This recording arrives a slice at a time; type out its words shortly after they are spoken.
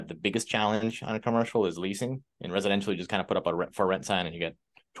the biggest challenge on a commercial is leasing. In residential, you just kind of put up a for rent sign and you get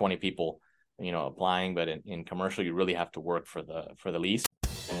 20 people, applying. But in commercial, you really have to work for the lease.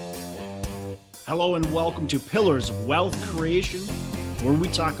 Hello and welcome to Pillars of Wealth Creation, where we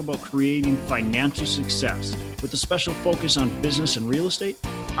talk about creating financial success with a special focus on business and real estate.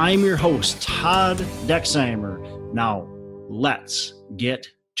 I'm your host, Todd Dexheimer. Now, let's get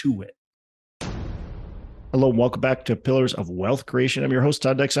to it. Hello and welcome back to Pillars of Wealth Creation. I'm your host,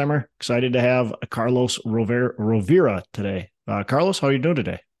 Todd Dexheimer. Excited to have Carlos Rovira today. Carlos, how are you doing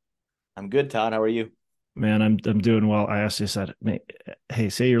today? I'm good, Todd. How are you? Man, I'm doing well. I actually said, hey,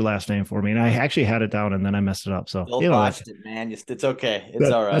 say your last name for me. And I actually had it down and then I messed it up. So Don't botch it, man. It's okay.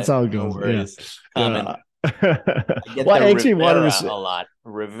 It's all right. That's how it No goes. worries. Yeah. I get well, the I actually wanted to say, a lot.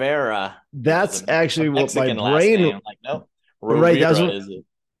 Rivera. That's actually what my brain. Like, no, Rovira, right. That's what. Is it?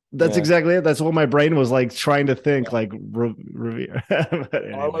 That's exactly it. That's what my brain was like trying to think, like Rovira.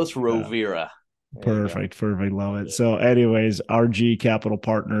 Anyway, Carlos Rovira. Perfect. Love it. So, anyways, RG Capital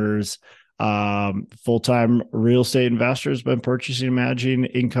Partners. Full-time real estate investors, been purchasing and managing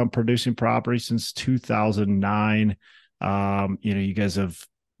income producing property since 2009. You guys have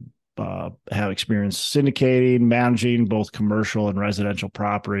experience syndicating, managing both commercial and residential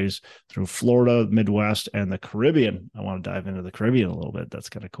properties through Florida, Midwest, and the Caribbean. I want to dive into the Caribbean a little bit. That's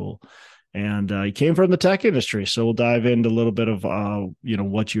kind of cool. And you came from the tech industry, so we'll dive into a little bit of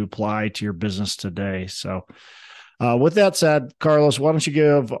what you apply to your business today. So with that said, Carlos, why don't you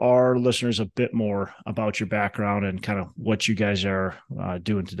give our listeners a bit more about your background and kind of what you guys are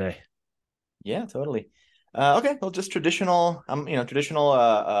doing today? Yeah, totally. Okay, well, just traditional. I'm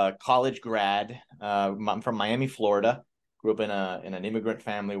college grad. I'm from Miami, Florida. Grew up in an immigrant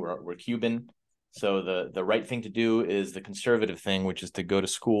family. We're Cuban, so the right thing to do is the conservative thing, which is to go to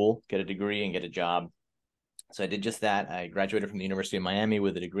school, get a degree, and get a job. So I did just that. I graduated from the University of Miami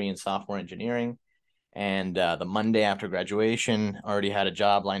with a degree in software engineering. And the Monday after graduation, already had a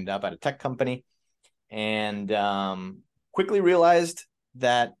job lined up at a tech company, and quickly realized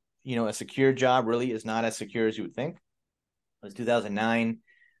that a secure job really is not as secure as you would think. It was 2009,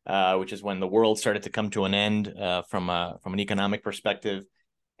 which is when the world started to come to an end from an economic perspective,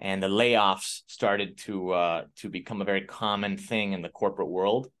 and the layoffs started to become a very common thing in the corporate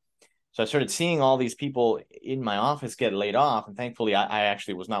world. So I started seeing all these people in my office get laid off, and thankfully I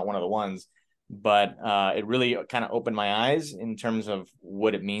actually was not one of the ones. But it really kind of opened my eyes in terms of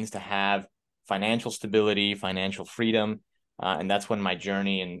what it means to have financial stability, financial freedom. And that's when my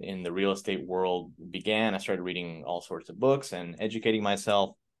journey in the real estate world began. I started reading all sorts of books and educating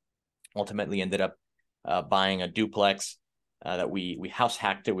myself. Ultimately ended up buying a duplex that we house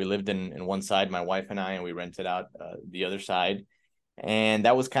hacked it. We lived in one side, my wife and I, and we rented out the other side. And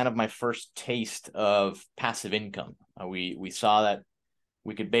that was kind of my first taste of passive income. We saw that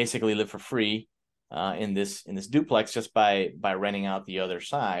we could basically live for free in this duplex just by renting out the other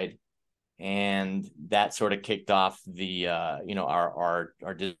side, and that sort of kicked off the our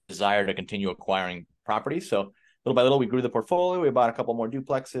desire to continue acquiring property. So little by little, we grew the portfolio. We bought a couple more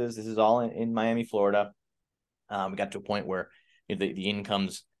duplexes. This is all in Miami, Florida. We got to a point where the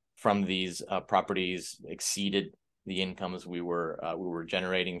incomes from these properties exceeded the incomes we were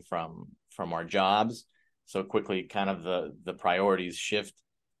generating from our jobs. So quickly, kind of the priorities shift,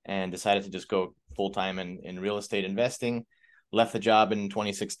 and decided to just go full-time in real estate investing. Left the job in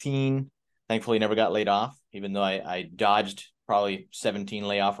 2016. Thankfully, never got laid off, even though I dodged probably 17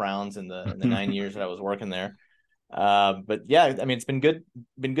 layoff rounds in the 9 years that I was working there. But yeah, I mean, it's been good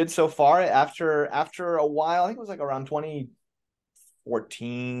so far. After a while, I think it was like around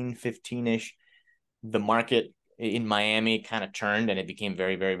 2014, 15-ish, the market in Miami kind of turned, and it became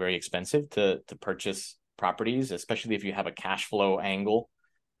very, very, very expensive to purchase properties, especially if you have a cash flow angle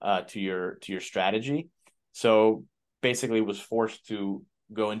to your strategy. So basically was forced to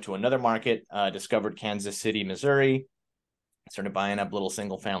go into another market, discovered Kansas City, Missouri, started buying up little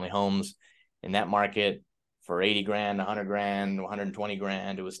single family homes in that market for 80 grand, 100 grand, 120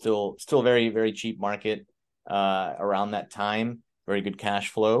 grand. It was still very, very cheap market around that time, very good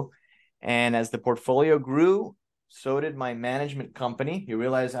cash flow. And as the portfolio grew, so did my management company. You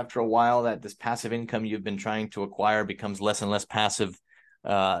realize after a while that this passive income you've been trying to acquire becomes less and less passive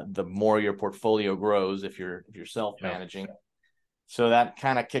the more your portfolio grows if you're self-managing. Yeah. So that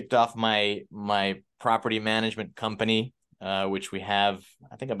kind of kicked off my property management company, which we have,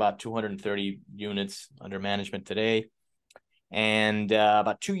 I think, about 230 units under management today. And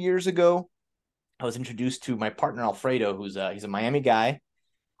about 2 years ago, I was introduced to my partner, Alfredo, he's a Miami guy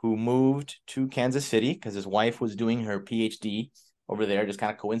who moved to Kansas City because his wife was doing her PhD over there. Just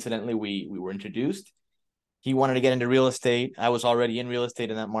kind of coincidentally, we were introduced. he wanted to get into real estate. I was already in real estate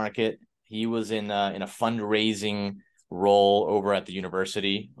in that market. He was in a fundraising role over at the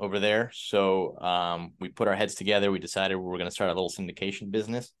university over there. So we put our heads together. We decided we were going to start a little syndication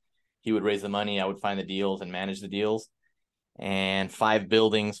business. He would raise the money. I would find the deals and manage the deals. And 5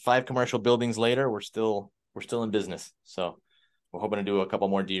 commercial buildings later, we're still in business. So we're hoping to do a couple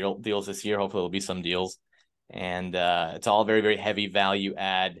more deals this year. Hopefully, there'll be some deals, and it's all very, very heavy value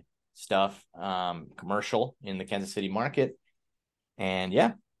add stuff, commercial in the Kansas City market. And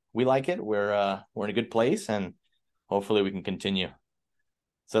yeah, we like it. We're in a good place, and hopefully we can continue.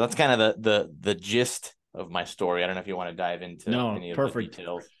 So that's kind of the gist of my story. I don't know if you want to dive into No, any of the perfect.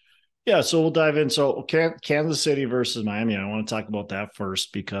 details. Yeah, so we'll dive in. So Kansas City versus Miami. I want to talk about that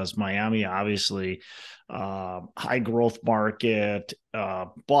first because Miami, obviously, high growth market,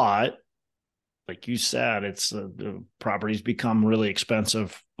 but like you said, it's the properties become really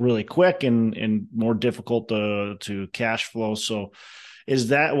expensive really quick and more difficult to cash flow. So was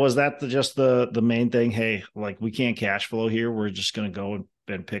that just the main thing? Hey, like we can't cash flow here. We're just going to go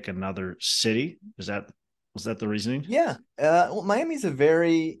and pick another city. Was that the reasoning? Yeah. Well, Miami's it's a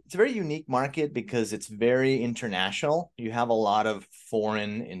very unique market because it's very international. You have a lot of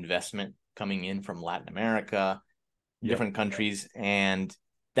foreign investment coming in from Latin America, Yep. different countries, and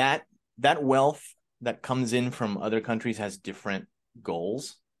that that wealth that comes in from other countries has different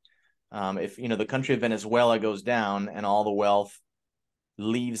goals. If the country of Venezuela goes down and all the wealth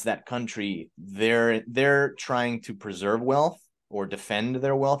leaves that country, they're trying to preserve wealth or defend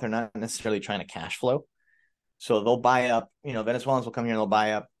their wealth. They're not necessarily trying to cash flow. So they'll buy up, Venezuelans will come here and they'll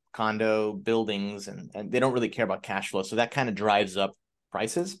buy up condo buildings and they don't really care about cash flow. So that kind of drives up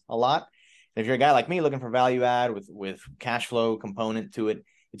prices a lot. And if you're a guy like me looking for value add with cash flow component to it,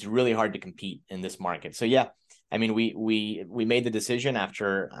 it's really hard to compete in this market. So yeah, I mean, we made the decision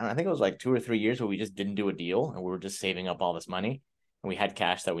after, I think it was like 2 or 3 years where we just didn't do a deal and we were just saving up all this money and we had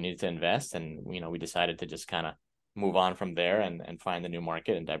cash that we needed to invest. And, we decided to just kind of move on from there and find the new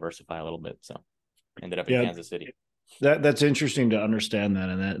market and diversify a little bit. So ended up in Yeah, Kansas City. that's interesting to understand that,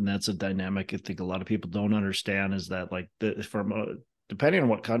 and that's a dynamic I think a lot of people don't understand is that like depending on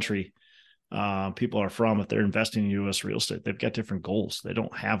what country people are from, if they're investing in U.S. real estate, they've got different goals. They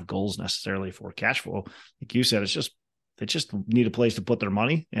don't have goals necessarily for cash flow, like you said. They just need a place to put their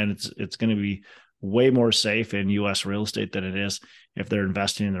money, and it's going to be way more safe in U.S. real estate than it is if they're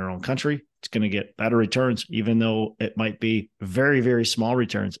investing in their own country. It's going to get better returns, even though it might be very, very small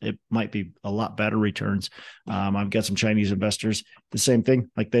returns. It might be a lot better returns. I've got some Chinese investors, the same thing.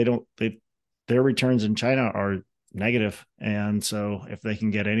 Like their returns in China are negative. And so if they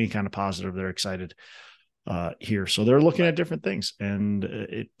can get any kind of positive, they're excited here. So they're looking at different things, and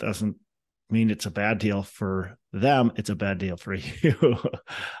it doesn't mean it's a bad deal for them. It's a bad deal for you,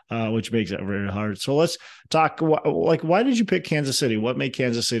 which makes it very hard. So let's talk. Like, why did you pick Kansas City? What made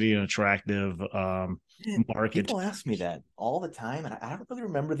Kansas City an attractive market? People ask me that all the time, and I don't really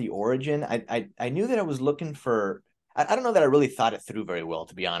remember the origin. I knew that I was looking for. I don't know that I really thought it through very well,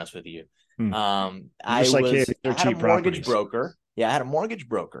 to be honest with you. Hmm. I Just like, hey, I they're had a cheap mortgage properties. broker. Yeah, I had a mortgage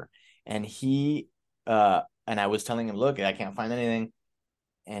broker, and and I was telling him, look, I can't find anything.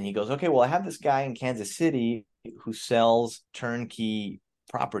 And he goes, okay, well, I have this guy in Kansas City who sells turnkey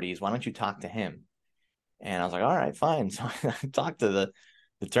properties. Why don't you talk to him? And I was like, all right, fine. So I talked to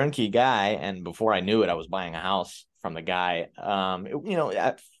the turnkey guy, and before I knew it, I was buying a house from the guy.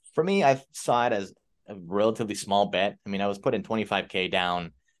 For me, I saw it as a relatively small bet. I mean, I was putting 25K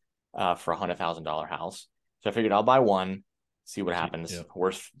down for $100,000 house, so I figured I'll buy one, see what happens. Yeah.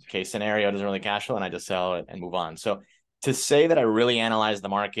 Worst case scenario, doesn't really cash flow, and I just sell it and move on. So to say that I really analyzed the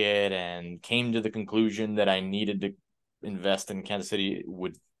market and came to the conclusion that I needed to invest in Kansas City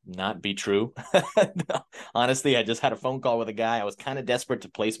would not be true. Honestly, I just had a phone call with a guy. I was kind of desperate to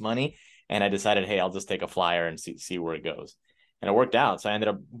place money, and I decided, hey, I'll just take a flyer and see where it goes. And it worked out. So I ended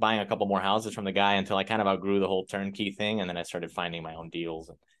up buying a couple more houses from the guy until I kind of outgrew the whole turnkey thing. And then I started finding my own deals.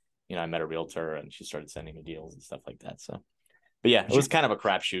 And, I met a realtor and she started sending me deals and stuff like that. So, but yeah, it was kind of a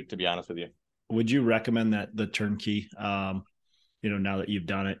crapshoot, to be honest with you. Would you recommend that the turnkey, now that you've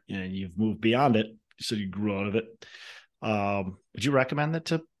done it and you've moved beyond it, so you grew out of it, would you recommend that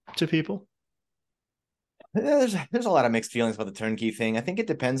to people? There's a lot of mixed feelings about the turnkey thing. I think it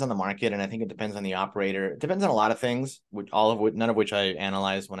depends on the market, and I think it depends on the operator. It depends on a lot of things, none of which I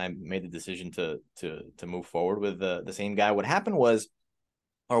analyzed when I made the decision to move forward with the same guy. What happened was,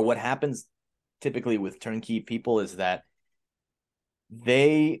 or what happens typically with turnkey people, is that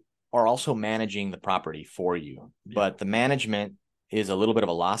they are also managing the property for you, but the management is a little bit of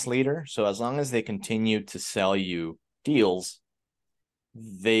a loss leader. So as long as they continue to sell you deals,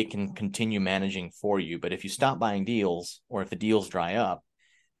 they can continue managing for you. But if you stop buying deals, or if the deals dry up,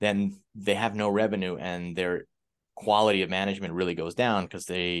 then they have no revenue, and their quality of management really goes down because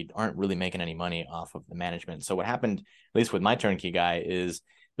they aren't really making any money off of the management. So what happened, at least with my turnkey guy, is it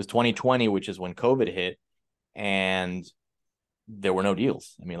was 2020, which is when COVID hit, and there were no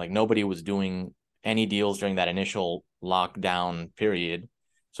deals. I mean, like, nobody was doing any deals during that initial lockdown period.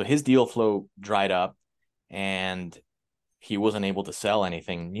 So his deal flow dried up, and he wasn't able to sell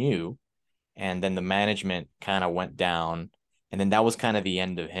anything new. And then the management kind of went down. And then that was kind of the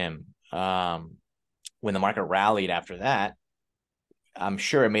end of him. When the market rallied after that, I'm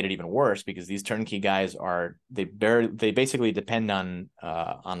sure it made it even worse, because these turnkey guys they basically depend on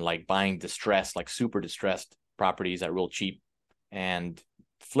like buying distressed, like super distressed properties at real cheap and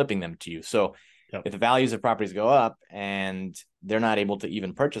flipping them to you. So Yep. if the values of properties go up and they're not able to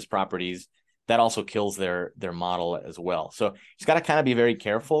even purchase properties, that also kills their model as well. So you just got to kind of be very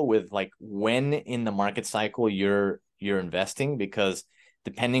careful with like when in the market cycle you're investing, because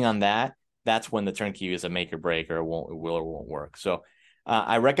depending on that, that's when the turnkey is a make or break, or it will or won't work. So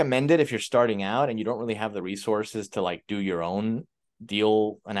I recommend it if you're starting out and you don't really have the resources to like do your own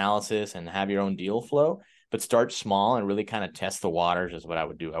deal analysis and have your own deal flow. But start small and really kind of test the waters is what I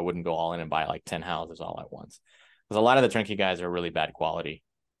would do. I wouldn't go all in and buy like 10 houses all at once, because a lot of the turnkey guys are really bad quality.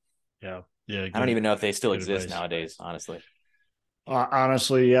 Yeah. Yeah. I don't even know if they still Good exist advice. nowadays, honestly.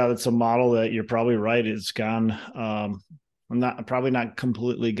 Honestly, yeah, that's a model that you're probably right. It's gone. Probably not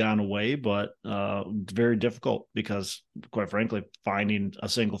completely gone away, but very difficult, because, quite frankly, finding a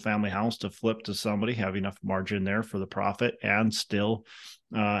single family house to flip to somebody, have enough margin there for the profit, and still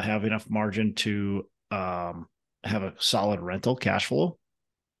have enough margin to have a solid rental cash flow.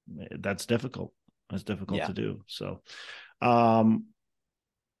 That's difficult. That's difficult Yeah. to do. So, um,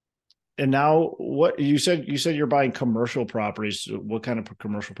 and now, what you said you're buying commercial properties. What kind of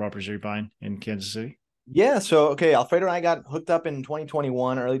commercial properties are you buying in Kansas City? Yeah. So, okay, Alfredo and I got hooked up in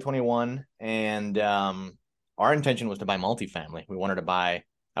 2021, early 21. And our intention was to buy multifamily. We wanted to buy,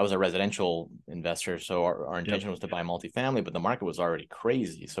 I was a residential investor. So our Yep. intention was to buy multifamily, but the market was already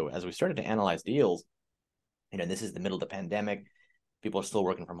crazy. So as we started to analyze deals, this is the middle of the pandemic. People are still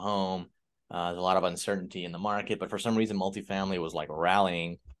working from home. There's a lot of uncertainty in the market, but for some reason, multifamily was like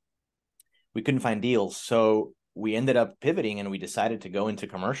rallying. We couldn't find deals. So we ended up pivoting, and we decided to go into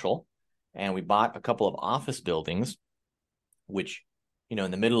commercial, and we bought a couple of office buildings, which,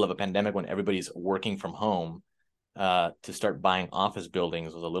 in the middle of a pandemic when everybody's working from home, to start buying office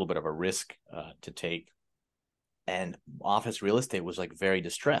buildings was a little bit of a risk to take. And office real estate was like very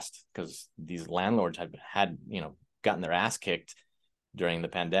distressed because these landlords had gotten their ass kicked during the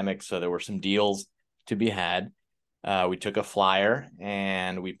pandemic. So there were some deals to be had. We took a flyer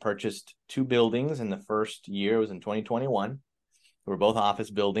and we purchased two buildings in the first year. It was in 2021. They were both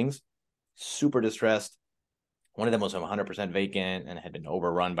office buildings, super distressed. One of them was 100% vacant and had been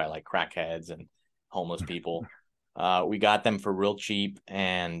overrun by like crackheads and homeless people. We got them for real cheap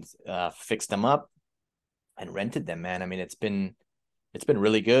and fixed them up and rented them, man. I mean, it's been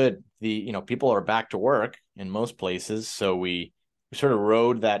really good. People are back to work in most places, so we sort of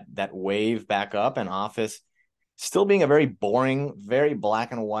rode that wave back up. And office still being a very boring, very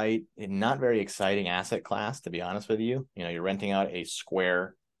black and white, and not very exciting asset class, to be honest with you. You're renting out a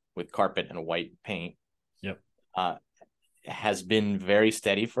square with carpet and white paint. Yep. Has been very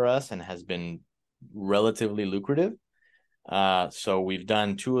steady for us and has been relatively lucrative. So we've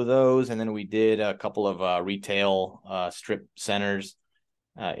done two of those, and then we did a couple of retail strip centers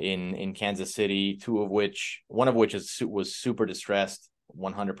in Kansas City. One of which was super distressed,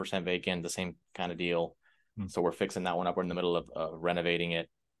 100% vacant, the same kind of deal. So we're fixing that one up. We're in the middle of renovating it,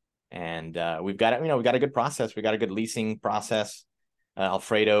 and we've got a good process. We got a good leasing process.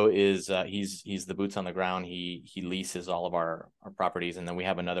 Alfredo is he's the boots on the ground. He leases all of our properties, and then we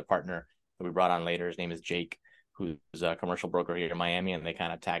have another partner that we brought on later. His name is Jake, who's a commercial broker here in Miami, and they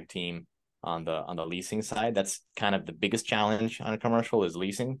kind of tag team on the leasing side. That's kind of the biggest challenge on a commercial is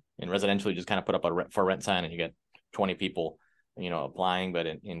leasing. In residential, you just kind of put up a for rent sign and you get 20 people, applying. But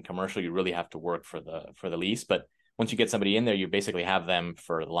in commercial, you really have to work for the lease. But once you get somebody in there, you basically have them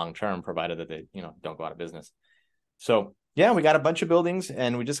for the long term, provided that they, don't go out of business. So yeah, we got a bunch of buildings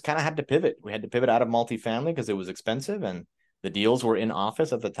and we just kind of had to pivot. We had to pivot out of multifamily because it was expensive and the deals were in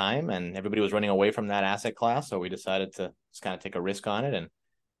office at the time and everybody was running away from that asset class. So we decided to just kind of take a risk on it and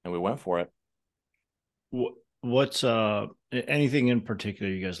we went for it. What's anything in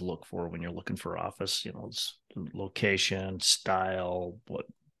particular you guys look for when you're looking for office? It's location, style, what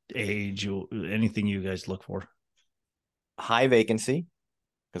age, anything you guys look for? High vacancy,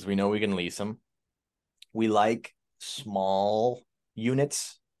 because we know we can lease them. We like small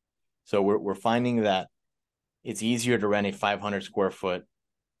units. So we're finding that it's easier to rent a 500 square foot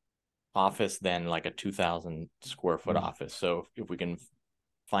office than like a 2,000 square foot office. So if we can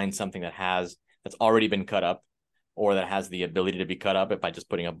find something that's already been cut up, or that has the ability to be cut up by just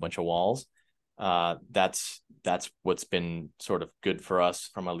putting up a bunch of walls, that's what's been sort of good for us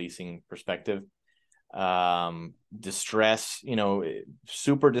from a leasing perspective. Distress,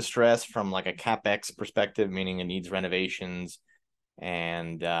 super distress from like a CapEx perspective, meaning it needs renovations,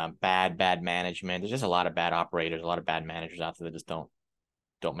 and bad management. There's just a lot of bad operators, a lot of bad managers out there that just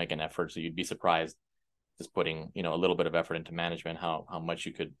don't make an effort. So you'd be surprised, just putting a little bit of effort into management, how much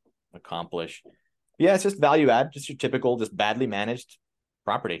you could accomplish. Yeah, it's just value add, just your typical, just badly managed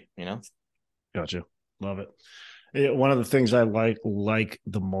property. Gotcha. Love it. One of the things I like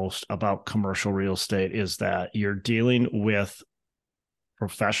the most about commercial real estate is that you're dealing with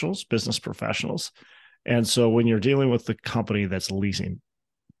professionals, business professionals. And so when you're dealing with the company that's leasing,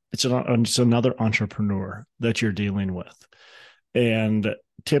 it's another entrepreneur that you're dealing with. And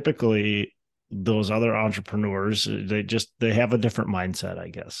typically those other entrepreneurs, they have a different mindset, I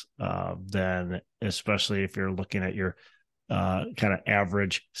guess, than, especially if you're looking at your kind of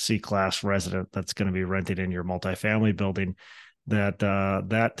average C-class resident that's going to be renting in your multifamily building,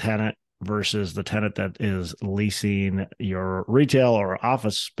 that tenant versus the tenant that is leasing your retail or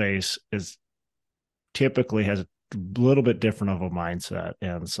office space is typically has a little bit different of a mindset.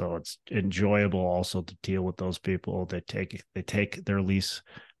 And so it's enjoyable also to deal with those people. They take their lease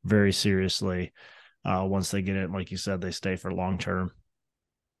very seriously. Once they get it, like you said, they stay for long term.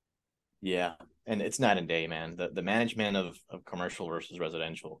 Yeah. And it's night and day, man. The management of commercial versus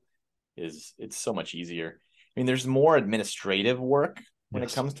residential it's so much easier. I mean, there's more administrative work when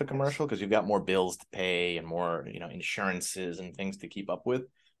it comes to commercial, because you've got more bills to pay and more, insurances and things to keep up with.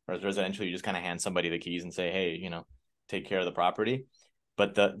 Whereas residential, you just kind of hand somebody the keys and say, hey, take care of the property.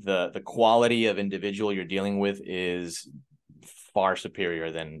 But the quality of individual you're dealing with is far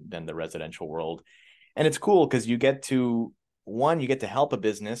superior than the residential world. And it's cool because you get to help a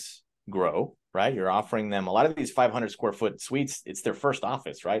business grow, right? You're offering them a lot of these 500 square foot suites. It's their first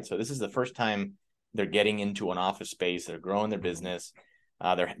office, right? So this is the first time they're getting into an office space. They're growing their business.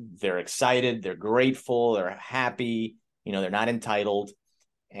 They're excited. They're grateful. They're happy. They're not entitled.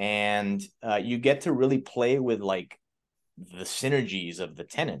 And you get to really play with like the synergies of the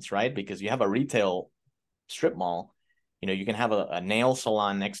tenants, right? Because you have a retail strip mall, you can have a nail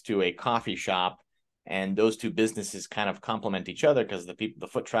salon next to a coffee shop, and those two businesses kind of complement each other, because the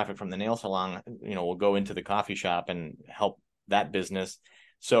foot traffic from the nail salon, will go into the coffee shop and help that business.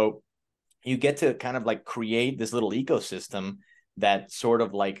 So you get to kind of like create this little ecosystem that sort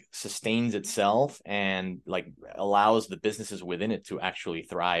of like sustains itself and like allows the businesses within it to actually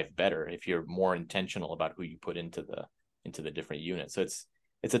thrive better if you're more intentional about who you put into the different units. So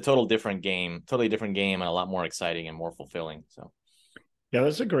it's a totally different game, and a lot more exciting and more fulfilling. So yeah,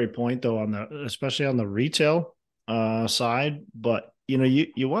 that's a great point though, especially on the retail side. But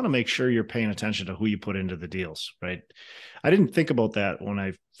you want to make sure you're paying attention to who you put into the deals, right? I didn't think about that when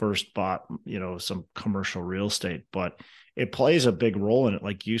I first bought, some commercial real estate, but it plays a big role in it.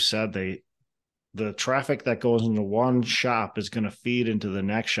 Like you said, the traffic that goes into one shop is going to feed into the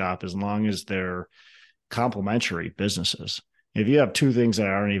next shop as long as they're complementary businesses. If you have two things that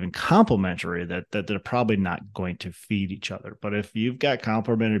aren't even complementary, that they're probably not going to feed each other. But if you've got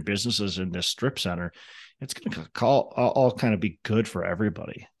complementary businesses in this strip center, it's going to all kind of be good for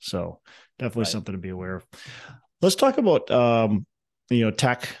everybody. So definitely something to be aware of. Let's talk about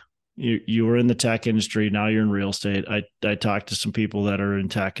tech. You were in the tech industry. Now you're in real estate. I talked to some people that are in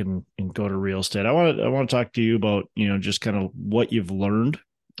tech and go to real estate. I want to talk to you about, just kind of what you've learned,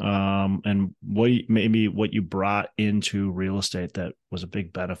 and what you brought into real estate that was a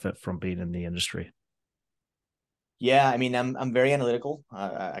big benefit from being in the industry. Yeah, I mean, I'm very analytical.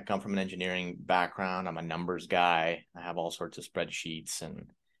 I come from an engineering background. I'm a numbers guy. I have all sorts of spreadsheets,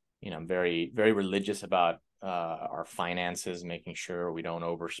 and I'm very, very religious about our finances, making sure we don't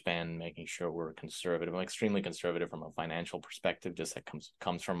overspend, making sure we're conservative. I'm extremely conservative from a financial perspective. Just that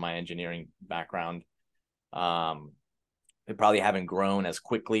comes from my engineering background. We probably haven't grown as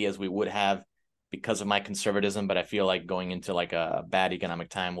quickly as we would have because of my conservatism, but I feel like going into like a bad economic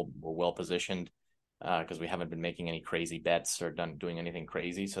time, we're well positioned, because we haven't been making any crazy bets or doing anything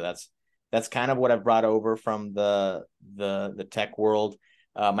crazy. So that's kind of what I've brought over from the tech world.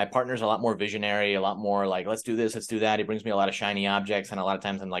 My partner's a lot more visionary, a lot more like, let's do this, let's do that. He brings me a lot of shiny objects, and a lot of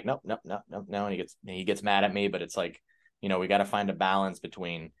times I'm like, nope, and he gets mad at me. But it's like, we got to find a balance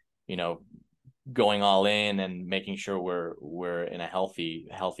between, going all in and making sure we're in a healthy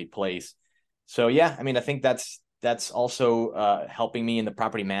place. So yeah, I mean, I think that's that's also helping me in the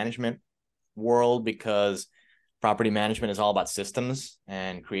property management world, because property management is all about systems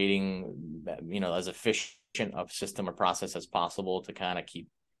and creating, as efficient of system or process as possible to kind of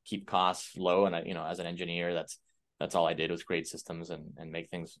keep costs low. And as an engineer, that's all I did, was create systems and make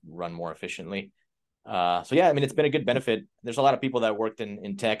things run more efficiently. So yeah, I mean, it's been a good benefit. There's a lot of people that worked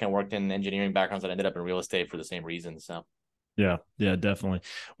in tech and worked in engineering backgrounds that ended up in real estate for the same reasons. So Yeah, definitely.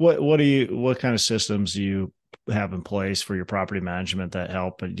 What kind of systems do you have in place for your property management that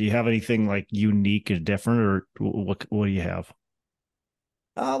help? Do you have anything like unique and different, or what do you have?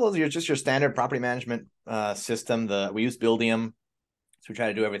 well, you're just your standard property management system. We use Buildium, so we try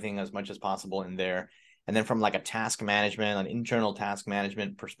to do everything as much as possible in there. And then from like a task management, an internal task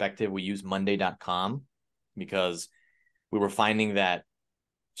management perspective, we use Monday.com, because we were finding that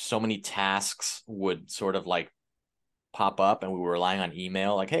so many tasks would sort of like pop up, and we were relying on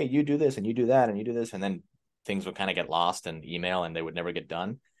email, like, hey, you do this and you do that and you do this, and then things would kind of get lost in email and they would never get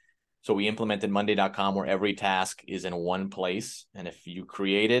done. So we implemented Monday.com, where every task is in one place, and if you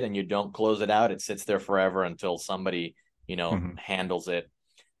create it and you don't close it out, it sits there forever until somebody handles it.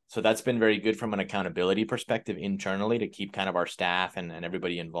 So that's been very good from an accountability perspective internally, to keep kind of our staff and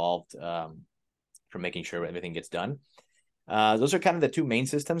everybody involved, for making sure everything gets done. Those are kind of the two main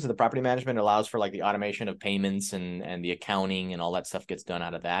systems. The property management allows for like the automation of payments and the accounting, and all that stuff gets done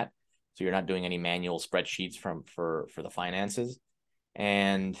out of that. So you're not doing any manual spreadsheets for the finances.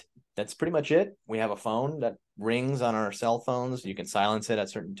 And that's pretty much it. We have a phone that rings on our cell phones. You can silence it at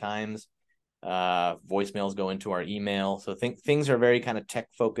certain times. Voicemails go into our email. So things are very kind of tech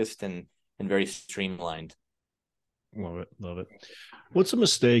focused and very streamlined. Love it. Love it. What's a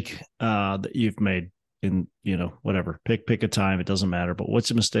mistake that you've made in, whatever, pick a time, it doesn't matter, but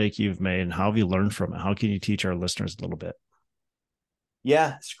what's a mistake you've made and how have you learned from it? How can you teach our listeners a little bit?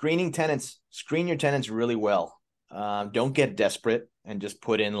 Yeah. Screen your tenants really well. Don't get desperate and just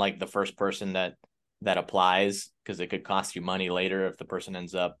put in like the first person that applies, because it could cost you money later if the person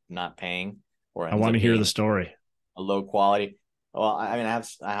ends up not paying, or I ends want up to hear the being story. a low quality. Well, I mean,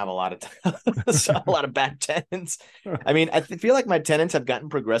 I have a lot of a lot of bad tenants. I mean, I feel like my tenants have gotten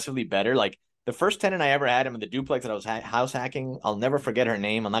progressively better. Like the first tenant I ever had in the duplex that I was house hacking, I'll never forget her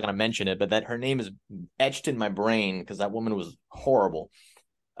name. I'm not going to mention it, but that her name is etched in my brain, because that woman was horrible.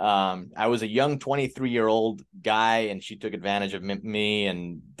 I was a young 23-year-old guy, and she took advantage of me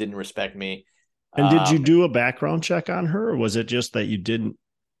and didn't respect me. And did you do a background check on her, or was it just that you didn't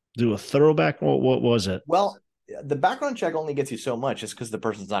do a thorough background? What was it? Well, the background check only gets you so much. Just because the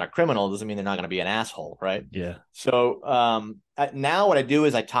person's not a criminal doesn't mean they're not going to be an asshole, right? Yeah. So now what I do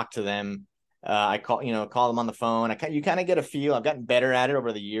is I talk to them. I call them on the phone. You kind of get a feel. I've gotten better at it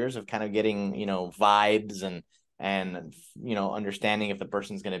over the years of kind of getting vibes and understanding if the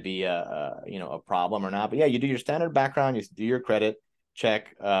person's going to be a problem or not. But yeah, you do your standard background, you do your credit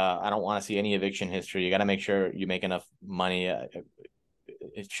check. I don't want to see any eviction history. You got to make sure you make enough money.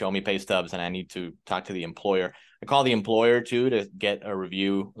 Show me pay stubs, and I need to talk to the employer. I call the employer too to get a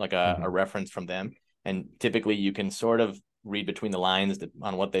review, like a reference from them. And typically you can sort of read between the lines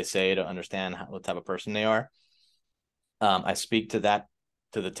on what they say to understand what type of person they are. I speak to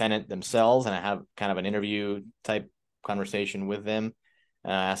the tenant themselves, and I have kind of an interview type conversation with them.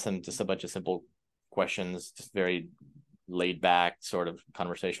 I ask them just a bunch of simple questions, just very laid back sort of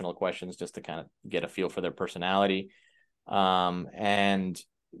conversational questions, just to kind of get a feel for their personality. And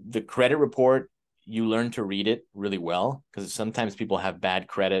the credit report, you learn to read it really well, because sometimes people have bad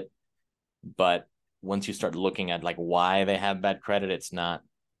credit, but once you start looking at like why they have bad credit, it's not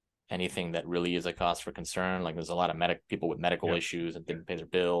anything that really is a cause for concern. Like there's a lot of people with medical issues and didn't pay their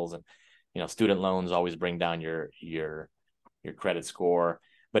bills, and student loans always bring down your credit score.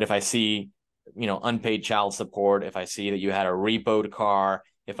 But if I see unpaid child support, if I see that you had a repoed car,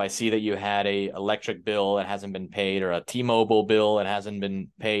 if I see that you had a electric bill that hasn't been paid, or a T-Mobile bill that hasn't been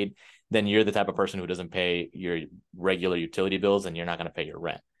paid, then you're the type of person who doesn't pay your regular utility bills, and you're not going to pay your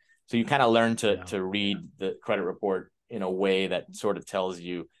rent. So you kind of learn to read the credit report in a way that sort of tells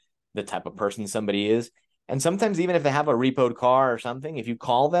you the type of person somebody is. And sometimes even if they have a repoed car or something, if you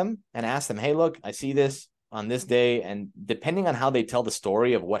call them and ask them, hey, look, I see this on this day, and depending on how they tell the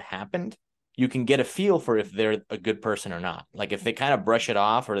story of what happened, you can get a feel for if they're a good person or not. Like if they kind of brush it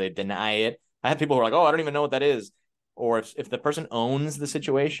off or they deny it. I have people who are like, oh, I don't even know what that is. Or if the person owns the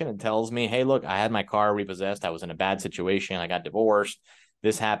situation and tells me, hey, look, I had my car repossessed, I was in a bad situation, I got divorced,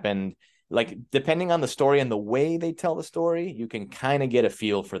 this happened. Like depending on the story and the way they tell the story, you can kind of get a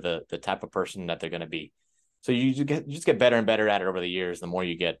feel for the type of person that they're going to be. So you just get better and better at it over the years, the more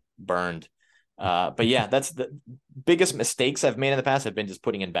you get burned. But yeah, that's the biggest mistakes I've made in the past have been just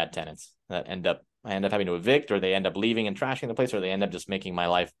putting in bad tenants that end up I end up having to evict, or they end up leaving and trashing the place, or they end up just making my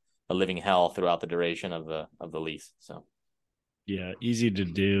life a living hell throughout the duration of the lease. So Yeah, easy to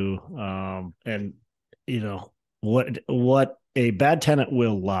do. And you know what a bad tenant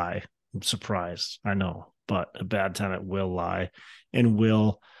will lie. I'm surprised, I know, but a bad tenant will lie and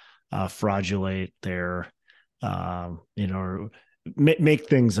will fraudulate their, make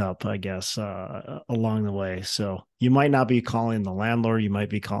things up, I guess, along the way. So you might not be calling the landlord, you might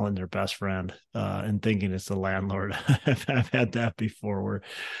be calling their best friend and thinking it's the landlord. I've had that before where,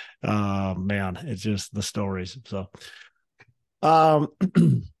 man, it's just the stories. So, um,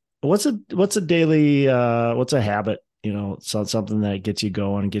 what's a daily, what's a habit? So something that gets you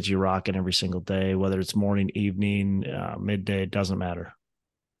going and gets you rocking every single day, whether it's morning, evening, midday, it doesn't matter.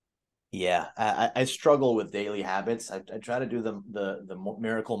 yeah, I struggle with daily habits. I try to do the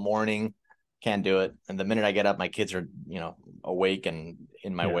miracle morning, can't do it. And the minute I get up, my kids are awake and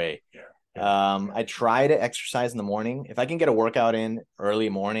in my Yeah. way. Yeah. I try to exercise in the morning. If I can get a workout in early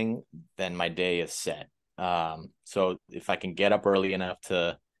morning, then my day is set. So if I can get up early enough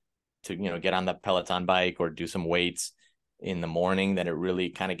to get on the Peloton bike or do some weights in the morning, then it really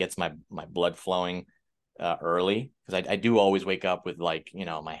kind of gets my blood flowing early, because I do always wake up with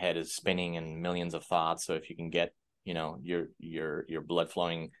my head is spinning and millions of thoughts. So if you can get your blood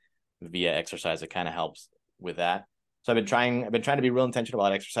flowing via exercise, it kind of helps with that. So I've been trying to be real intentional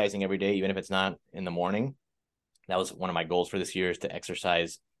about exercising every day, even if it's not in the morning. That was one of my goals for this year, is to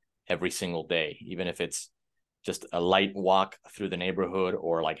exercise every single day, even if it's just a light walk through the neighborhood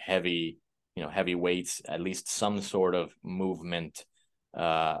or like heavy weights, at least some sort of movement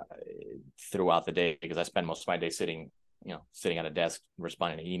throughout the day, because I spend most of my day sitting at a desk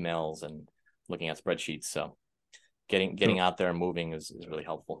responding to emails and looking at spreadsheets. So getting out there and moving is really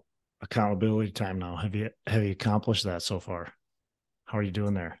helpful. Accountability time now. Have you accomplished that so far? How are you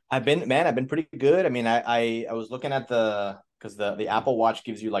doing there? I've been pretty good. I mean, I was looking at because the Apple Watch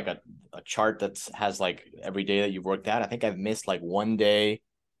gives you like a chart that has like every day that you've worked out. I think I've missed like one day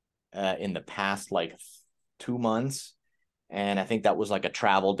in the past like 2 months. And I think that was like a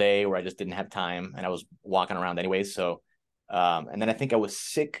travel day where I just didn't have time and I was walking around anyways. So, and then I think I was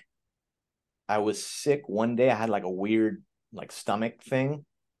sick. I was sick one day. I had like a weird like stomach thing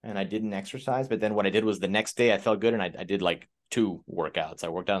and I didn't exercise. But then what I did was the next day I felt good and I did like 2 workouts. I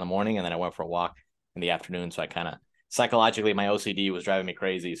worked out in the morning and then I went for a walk in the afternoon. So I kind of psychologically, my OCD was driving me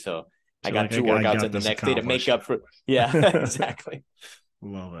crazy. So I So got like, two I workouts got in the this next day to make accomplished. up for, yeah, exactly.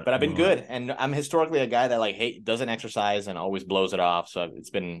 Love it. But I've been Love it. good, and I'm historically a guy that doesn't exercise and always blows it off. So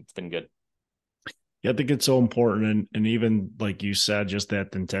it's been good. Yeah, I think it's so important. And even like you said, just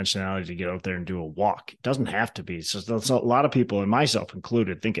that intentionality to get out there and do a walk. It doesn't have to be. So a lot of people, and myself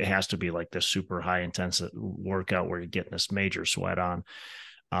included, think it has to be like this super high intensive workout where you're getting this major sweat on.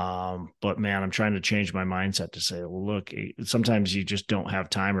 But man, I'm trying to change my mindset to say, well, look, sometimes you just don't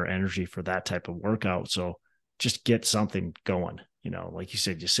have time or energy for that type of workout. So just get something going. Like you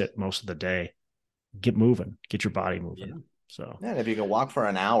said, you sit most of the day, get moving, get your body moving. Yeah. So And if you can walk for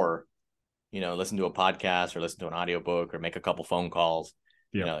an hour, listen to a podcast or listen to an audiobook or make a couple phone calls,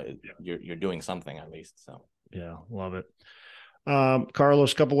 yeah, you're doing something at least. So yeah, love it.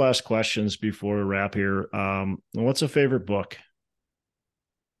 Carlos, couple last questions before we wrap here. What's a favorite book?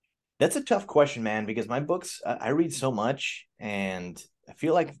 that's a tough question, man, because my books, I read so much and I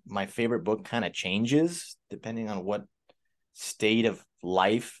feel like my favorite book kind of changes depending on what state of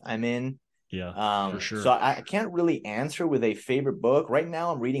life I'm in. Yeah, for So sure. I can't really answer with a favorite book. Right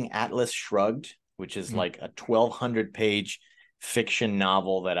now, I'm reading Atlas Shrugged, which is like a 1,200 page fiction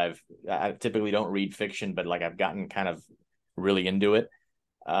novel that I typically don't read fiction, but like I've gotten kind of really into it.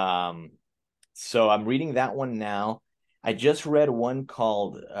 So I'm reading that one now. I just read one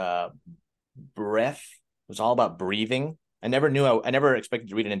called Breath. It was all about breathing. I never expected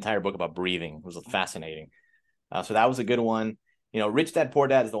to read an entire book about breathing. It was fascinating. So that was a good one. Rich Dad Poor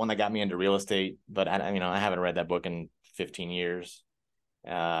Dad is the one that got me into real estate, but I haven't read that book in 15 years.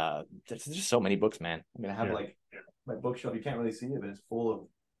 There's just so many books, man. I mean, I have like my bookshelf. You can't really see it, but it's full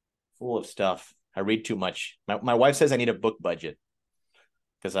of stuff. I read too much. My wife says I need a book budget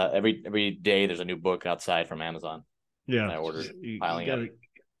because every day there's a new book outside from Amazon. Yeah, I ordered, you piling up.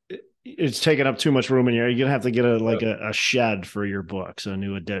 gotta, it's taking up too much room in here. You're gonna have to get a shed for your books, a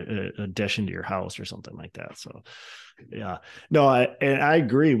new addition to your house or something like that. So, yeah, no, I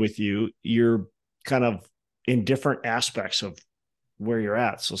agree with you. You're kind of in different aspects of where you're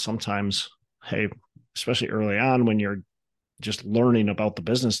at. So sometimes, hey, especially early on when you're just learning about the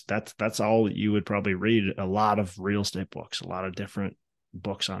business, that's all you would probably read. A lot of real estate books, a lot of different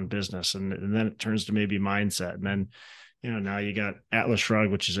books on business, and then it turns to maybe mindset, and then now you got Atlas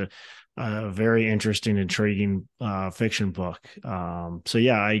Shrugged, which is a very interesting, intriguing fiction book. So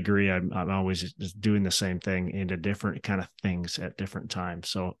yeah, I agree. I'm always just doing the same thing into different kind of things at different times.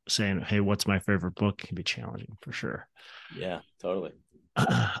 So saying, hey, what's my favorite book can be challenging for sure. Yeah, totally.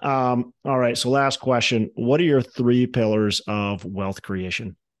 All right. So last question. What are your 3 pillars of wealth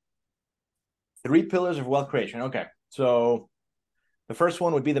creation? 3 pillars of wealth creation. Okay. So the first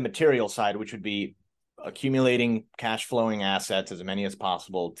one would be the material side, which would be accumulating cash flowing assets, as many as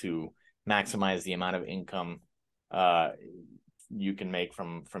possible, to maximize the amount of income you can make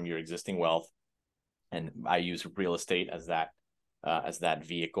from your existing wealth. And I use real estate as that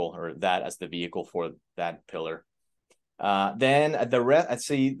vehicle, or that as the vehicle for that pillar. Then the rest, let's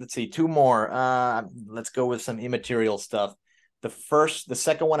see, 2 more. Let's go with some immaterial stuff. The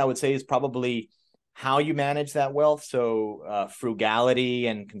second one I would say is probably how you manage that wealth. So frugality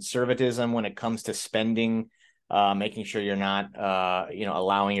and conservatism when it comes to spending, making sure you're not,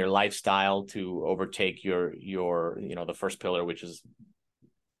 allowing your lifestyle to overtake your, the first pillar, which is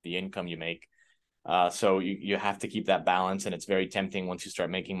the income you make. So you have to keep that balance, and it's very tempting once you start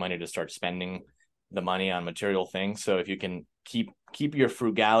making money to start spending the money on material things. So if you can keep your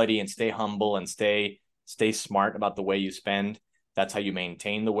frugality and stay humble and stay smart about the way you spend, that's how you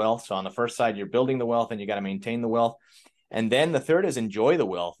maintain the wealth. So on the first side, you're building the wealth, and you got to maintain the wealth. And then the third is enjoy the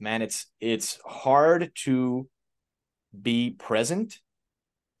wealth, man. It's hard to be present.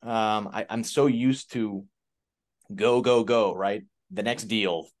 I'm so used to go, right? The next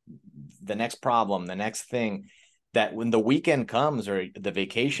deal, the next problem, the next thing, that when the weekend comes or the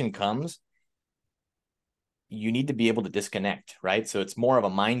vacation comes, you need to be able to disconnect, right? So it's more of a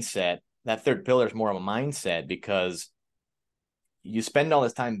mindset. That third pillar is more of a mindset, because you spend all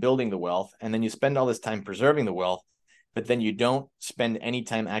this time building the wealth, and then you spend all this time preserving the wealth, but then you don't spend any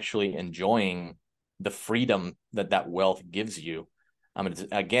time actually enjoying the freedom that wealth gives you.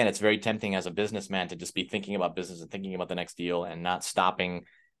 Again, it's very tempting as a businessman to just be thinking about business and thinking about the next deal and not stopping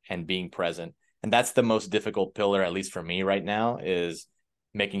and being present. And that's the most difficult pillar, at least for me right now, is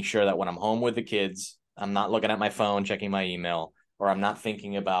making sure that when I'm home with the kids, I'm not looking at my phone, checking my email, or I'm not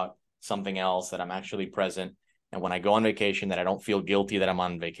thinking about something else, that I'm actually present. And when I go on vacation, that I don't feel guilty that I'm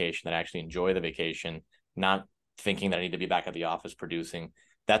on vacation, that I actually enjoy the vacation, not thinking that I need to be back at the office producing.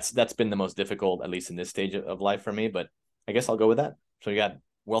 That's been the most difficult, at least in this stage of life for me, but I guess I'll go with that. So you got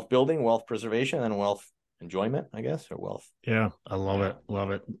wealth building, wealth preservation, and wealth enjoyment, I guess, or wealth. Yeah, I love it.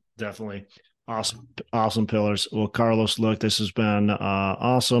 Love it. Definitely. Awesome pillars. Well, Carlos, look, this has been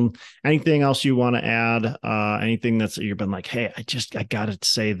awesome. Anything else you want to add? Anything that's you've been like, hey, I got to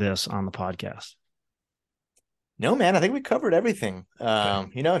say this on the podcast? No, man, I think we covered everything. Okay.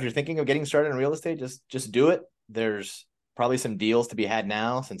 If you're thinking of getting started in real estate, just do it. There's probably some deals to be had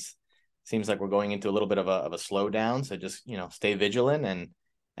now, since it seems like we're going into a little bit of a slowdown. So just, stay vigilant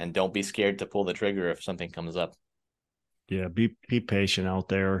and don't be scared to pull the trigger if something comes up. Yeah, be patient out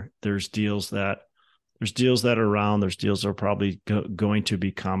there. There's deals that are around. There's deals that are probably going to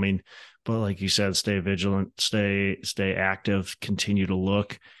be coming. But like you said, stay vigilant, stay active, continue to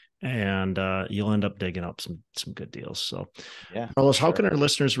look, and you'll end up digging up some good deals. So, yeah, Carlos, how can our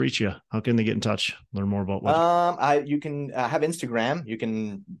listeners reach you? How can they get in touch, learn more about what? You can have Instagram. You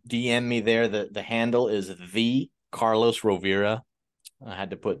can DM me there. The handle is the Carlos Rovira. I had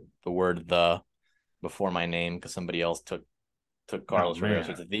to put the word "the" before my name because somebody else took Carlos Rovira.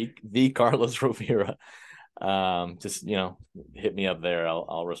 So it's the Carlos Rovira. Just hit me up there.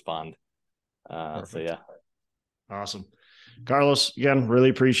 I'll respond. So yeah. Awesome. Carlos, again, really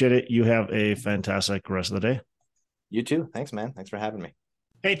appreciate it. You have a fantastic rest of the day. You too. Thanks, man. Thanks for having me.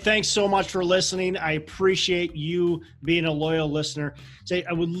 Hey, thanks so much for listening. I appreciate you being a loyal listener.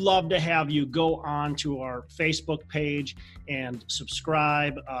 I would love to have you go on to our Facebook page and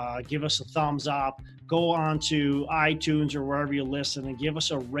subscribe, give us a thumbs up, go on to iTunes or wherever you listen and give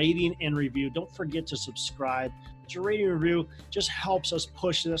us a rating and review. Don't forget to subscribe. But your rating and review just helps us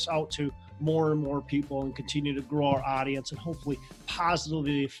push this out to more and more people and continue to grow our audience and hopefully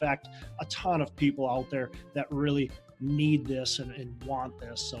positively affect a ton of people out there that really need this and want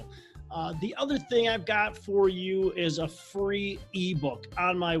this. So the other thing I've got for you is a free ebook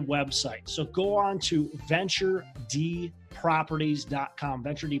on my website. So go on to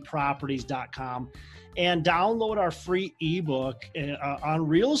venturedproperties.com, and download our free ebook on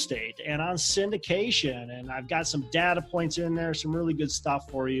real estate and on syndication. And I've got some data points in there, some really good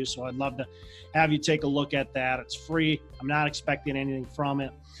stuff for you. So I'd love to have you take a look at that. It's free. I'm not expecting anything from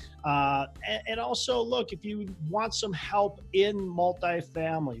it. And also, look, if you want some help in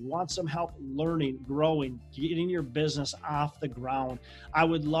multifamily, want some help learning, growing, getting your business off the ground, I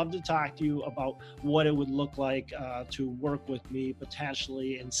would love to talk to you about what it would look like to work with me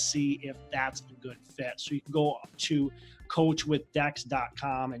potentially and see if that's a good fit. So you can go to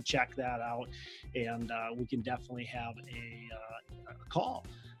coachwithdex.com and check that out, and we can definitely have a call.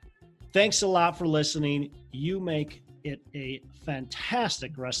 Thanks a lot for listening. You make it a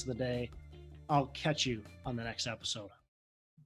fantastic rest of the day. I'll catch you on the next episode.